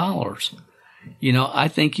 $5,000. I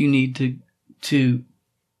think you need to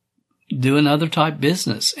do another type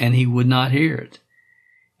business. And he would not hear it.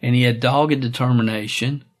 And he had dogged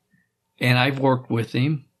determination. And I've worked with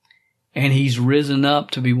him. And he's risen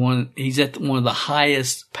up to be he's at one of the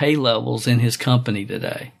highest pay levels in his company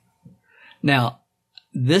today. Now,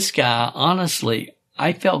 this guy, honestly,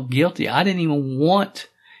 I felt guilty. I didn't even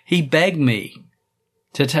he begged me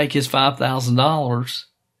to take his $5,000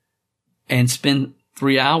 and spend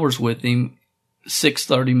 3 hours with him, 6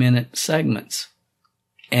 30-minute segments.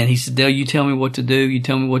 And he said, Dale, you tell me what to do. You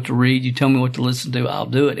tell me what to read. You tell me what to listen to. I'll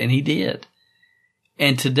do it. And he did.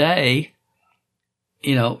 And today,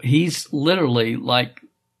 he's literally like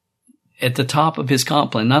at the top of his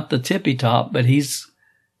comp plan, not the tippy top, but he's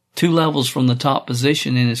 2 levels from the top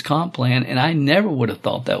position in his comp plan. And I never would have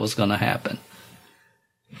thought that was going to happen.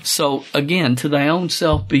 So again, to thy own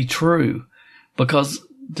self be true, because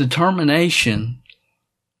determination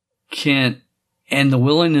and the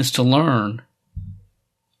willingness to learn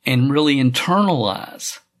and really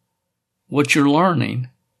internalize what you're learning,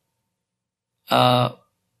 can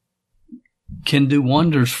do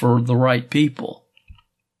wonders for the right people.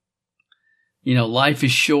 Life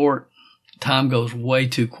is short. Time goes way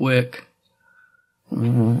too quick.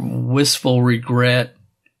 Wistful regret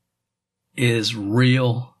is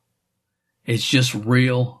real. It's just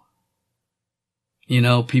real.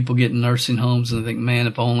 People get in nursing homes and think, man,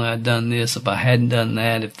 if only I'd done this, if I hadn't done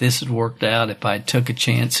that, if this had worked out, if I took a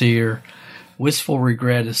chance here. Wistful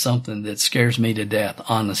regret is something that scares me to death,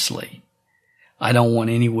 honestly. I don't want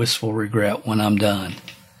any wistful regret when I'm done.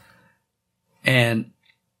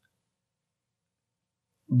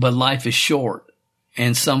 But life is short,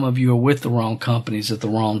 and some of you are with the wrong companies at the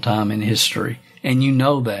wrong time in history, and you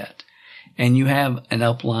know that. And you have an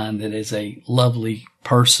upline that is a lovely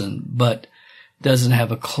person, but doesn't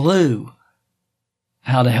have a clue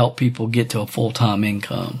how to help people get to a full-time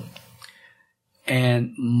income.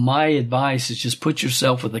 And my advice is just put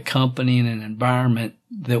yourself with a company and an environment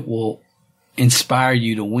that will inspire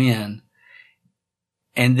you to win,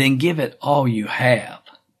 and then give it all you have.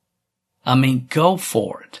 I mean, go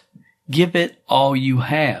for it. Give it all you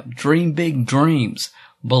have. Dream big dreams.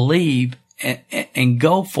 Believe and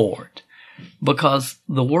go for it. Because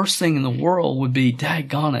the worst thing in the world would be,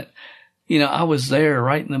 daggone it, I was there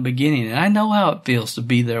right in the beginning, and I know how it feels to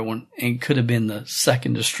be there when, and could have been the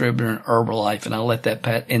second distributor in Herbalife, and I let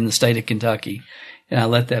that in the state of Kentucky, and I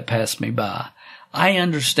let that pass me by. I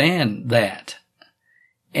understand that.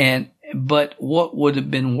 But what would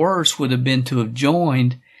have been worse would have been to have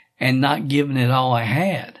joined and not given it all I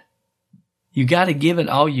had. You got to give it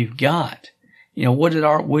all you've got. What did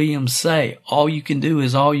Art Williams say? All you can do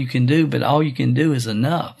is all you can do, but all you can do is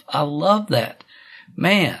enough. I love that.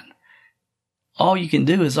 Man, all you can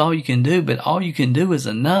do is all you can do, but all you can do is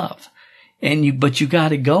enough. But you got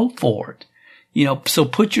to go for it. So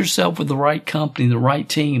put yourself with the right company, the right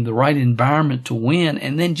team, the right environment to win,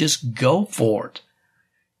 and then just go for it.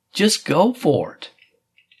 Just go for it.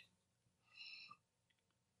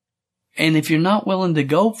 And if you're not willing to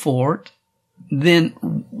go for it, then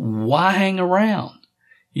why hang around?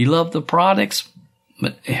 You love the products,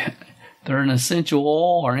 but they're an essential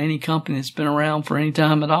oil or any company that's been around for any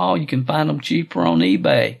time at all. You can find them cheaper on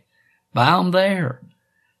eBay. Buy them there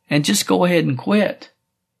and just go ahead and quit.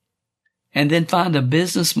 And then find a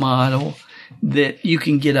business model that you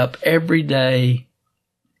can get up every day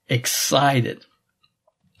excited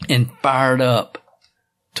and fired up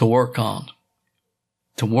to work on.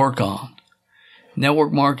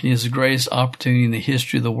 Network marketing is the greatest opportunity in the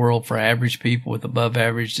history of the world for average people with above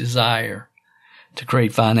average desire to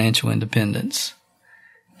create financial independence.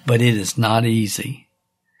 But it is not easy.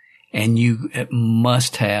 And you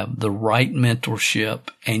must have the right mentorship,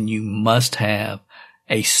 and you must have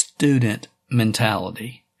a student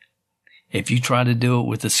mentality. If you try to do it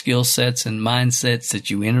with the skill sets and mindsets that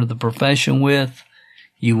you enter the profession with,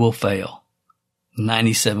 you will fail.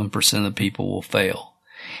 97% of people will fail.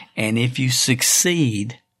 And if you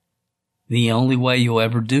succeed, the only way you'll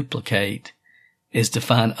ever duplicate is to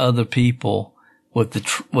find other people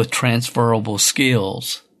with transferable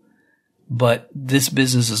skills. But this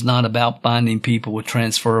business is not about finding people with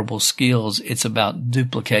transferable skills. It's about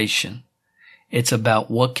duplication. It's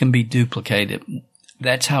about what can be duplicated.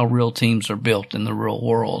 That's how real teams are built in the real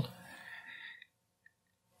world.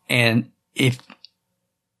 And if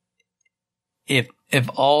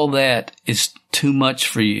all that is too much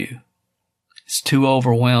for you, it's too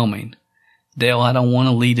overwhelming, Dale, I don't want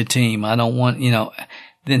to lead a team. I don't want,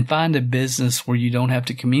 then find a business where you don't have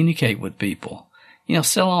to communicate with people.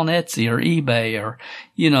 Sell on Etsy or eBay or,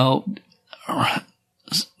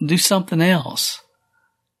 do something else.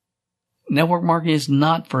 Network marketing is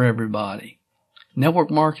not for everybody. Network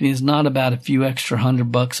marketing is not about a few extra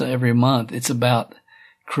 $100 every month. It's about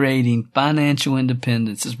creating financial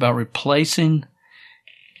independence. It's about replacing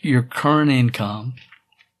your current income.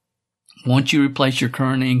 Once you replace your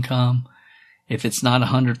current income, if it's not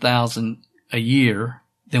 $100,000 a year,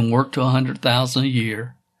 then work to $100,000 a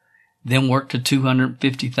year, then work to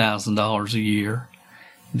 $250,000 a year,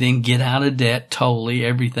 then get out of debt totally,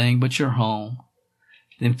 everything but your home,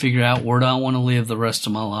 then figure out where do I want to live the rest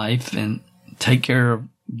of my life and take care of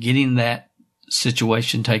getting that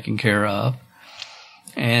situation taken care of.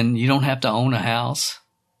 And you don't have to own a house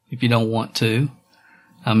if you don't want to.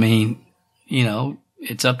 I mean,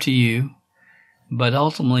 it's up to you. But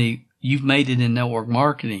ultimately, you've made it in network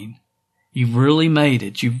marketing. You've really made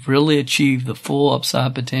it. You've really achieved the full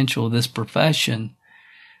upside potential of this profession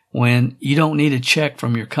when you don't need a check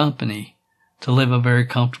from your company to live a very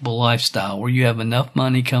comfortable lifestyle where you have enough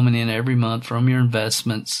money coming in every month from your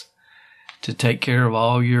investments to take care of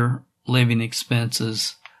all your living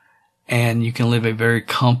expenses, and you can live a very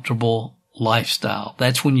comfortable lifestyle.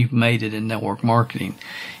 That's when you've made it in network marketing.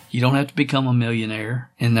 You don't have to become a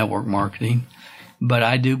millionaire in network marketing, but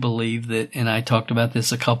I do believe that, and I talked about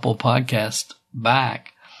this a couple of podcasts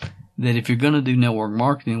back, that if you're going to do network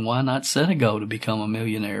marketing, why not set a goal to become a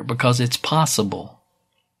millionaire? Because it's possible.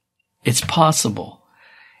 It's possible.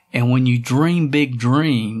 And when you dream big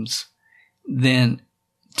dreams, then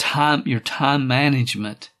your time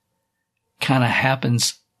management kind of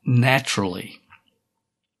happens naturally.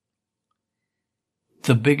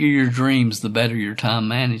 The bigger your dreams, the better your time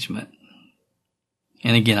management.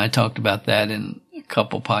 And again, I talked about that in a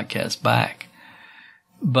couple podcasts back.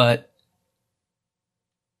 But,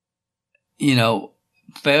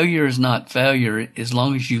 failure is not failure as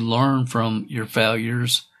long as you learn from your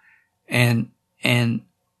failures and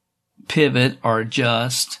pivot or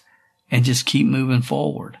adjust and just keep moving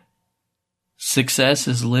forward. Success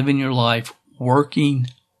is living your life working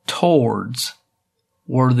towards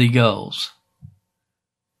worthy goals.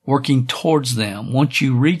 Working towards them. Once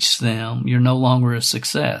you reach them, you're no longer a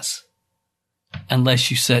success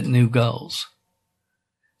unless you set new goals.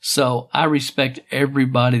 So I respect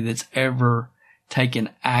everybody that's ever taken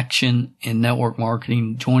action in network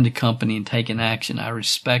marketing, joined a company and taken action. I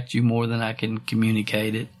respect you more than I can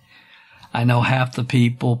communicate it. I know half the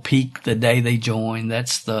people peak the day they join.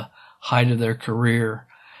 That's the height of their career.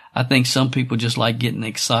 I think some people just like getting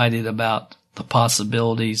excited about the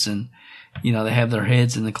possibilities and, you know, they have their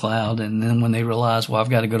heads in the cloud. And then when they realize, well, I've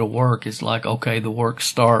got to go to work, it's like, okay, the work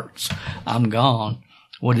starts. I'm gone.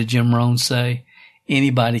 What did Jim Rohn say?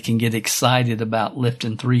 Anybody can get excited about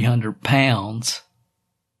lifting 300 pounds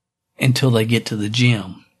until they get to the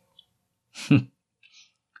gym.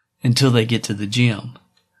 Until they get to the gym.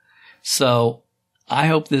 So I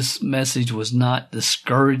hope this message was not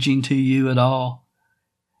discouraging to you at all.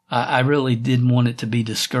 I really didn't want it to be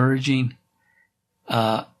discouraging.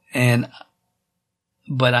 But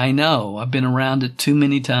I know I've been around it too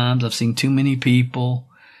many times. I've seen too many people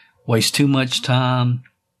waste too much time,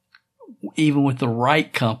 even with the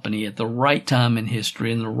right company at the right time in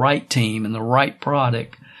history and the right team and the right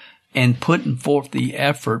product and putting forth the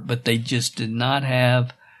effort, but they just did not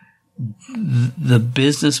have the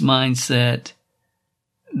business mindset,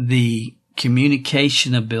 the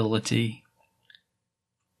communication ability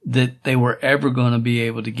that they were ever going to be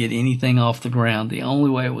able to get anything off the ground. The only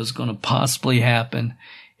way it was going to possibly happen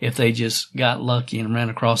if they just got lucky and ran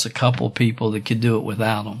across a couple of people that could do it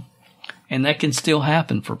without them. And that can still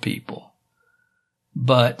happen for people.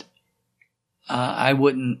 But I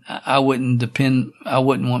wouldn't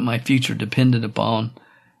want my future dependent upon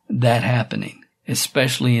that happening,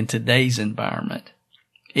 especially in today's environment.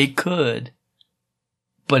 It could,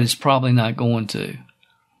 but it's probably not going to.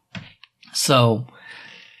 So,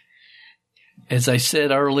 as I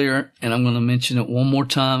said earlier, and I'm going to mention it one more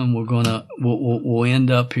time, and we'll end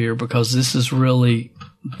up here because this is really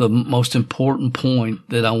the most important point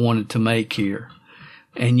that I wanted to make here.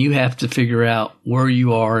 And you have to figure out where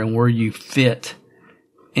you are and where you fit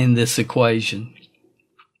in this equation.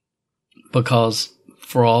 Because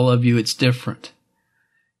for all of you, it's different.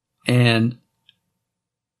 And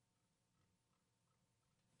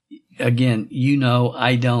again, you know,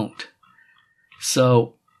 I don't.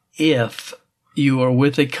 So if you are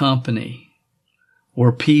with a company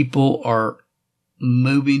where people are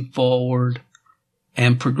moving forward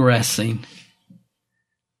and progressing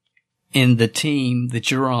in the team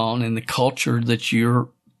that you're on, in the culture that you're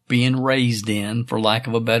being raised in, for lack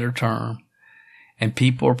of a better term, and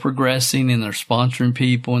people are progressing and they're sponsoring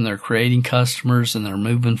people and they're creating customers and they're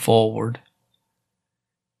moving forward,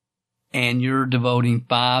 and you're devoting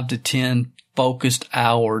 5 to 10 focused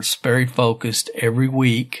hours, very focused every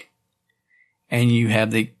week, and you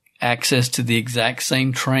have the access to the exact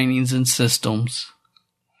same trainings and systems,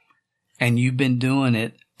 and you've been doing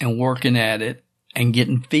it and working at it and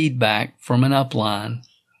getting feedback from an upline,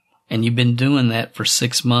 and you've been doing that for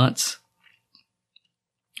 6 months,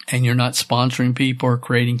 and you're not sponsoring people or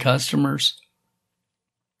creating customers,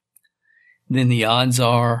 then the odds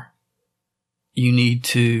are you need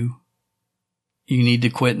to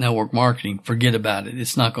quit network marketing. Forget about it.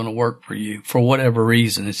 It's not going to work for you for whatever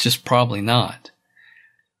reason. It's just probably not.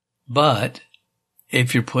 But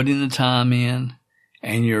if you're putting the time in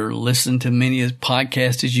and you're listening to many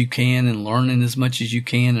podcasts as you can and learning as much as you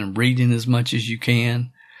can and reading as much as you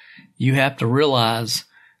can, you have to realize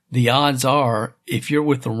the odds are if you're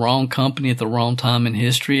with the wrong company at the wrong time in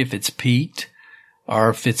history, if it's peaked or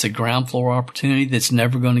if it's a ground floor opportunity that's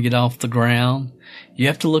never going to get off the ground, you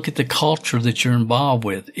have to look at the culture that you're involved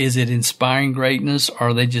with. Is it inspiring greatness, or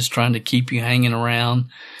are they just trying to keep you hanging around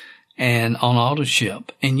and on auto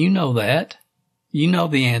ship? And you know that. You know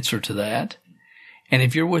the answer to that. And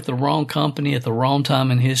if you're with the wrong company at the wrong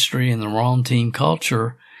time in history and the wrong team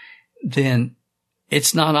culture, then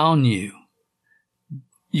it's not on you.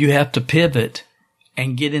 You have to pivot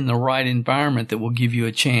and get in the right environment that will give you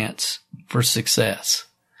a chance for success.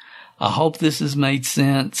 I hope this has made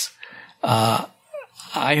sense. I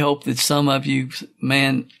hope that some of you,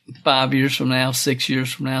 5 years from now, 6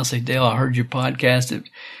 years from now, say, Dale, I heard your podcast.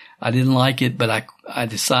 I didn't like it, but I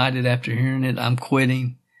decided after hearing it, I'm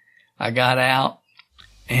quitting. I got out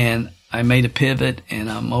and I made a pivot, and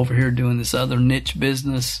I'm over here doing this other niche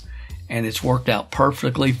business, and it's worked out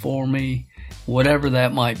perfectly for me, whatever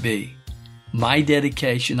that might be. My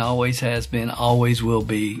dedication always has been, always will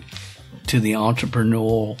be, to the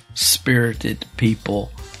entrepreneurial, spirited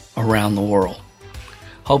people around the world.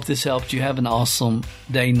 Hope this helped you. Have an awesome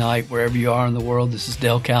day, night, wherever you are in the world. This is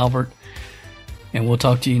Dale Calvert, and we'll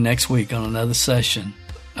talk to you next week on another session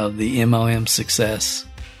of the MLM Success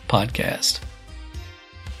Podcast.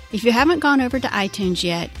 If you haven't gone over to iTunes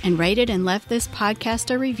yet and rated and left this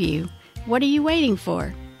podcast a review, what are you waiting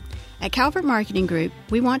for? At Calvert Marketing Group,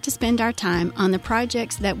 we want to spend our time on the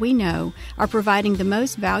projects that we know are providing the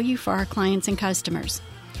most value for our clients and customers.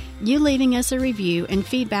 You leaving us a review and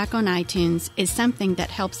feedback on iTunes is something that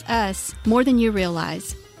helps us more than you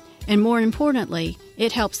realize. And more importantly,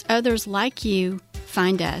 it helps others like you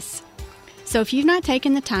find us. So if you've not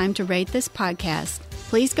taken the time to rate this podcast,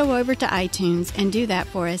 please go over to iTunes and do that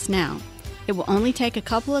for us now. It will only take a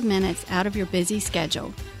couple of minutes out of your busy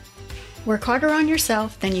schedule. Work harder on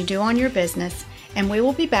yourself than you do on your business, and we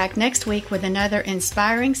will be back next week with another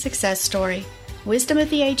inspiring success story, wisdom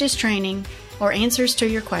of the ages training, or answers to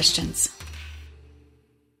your questions.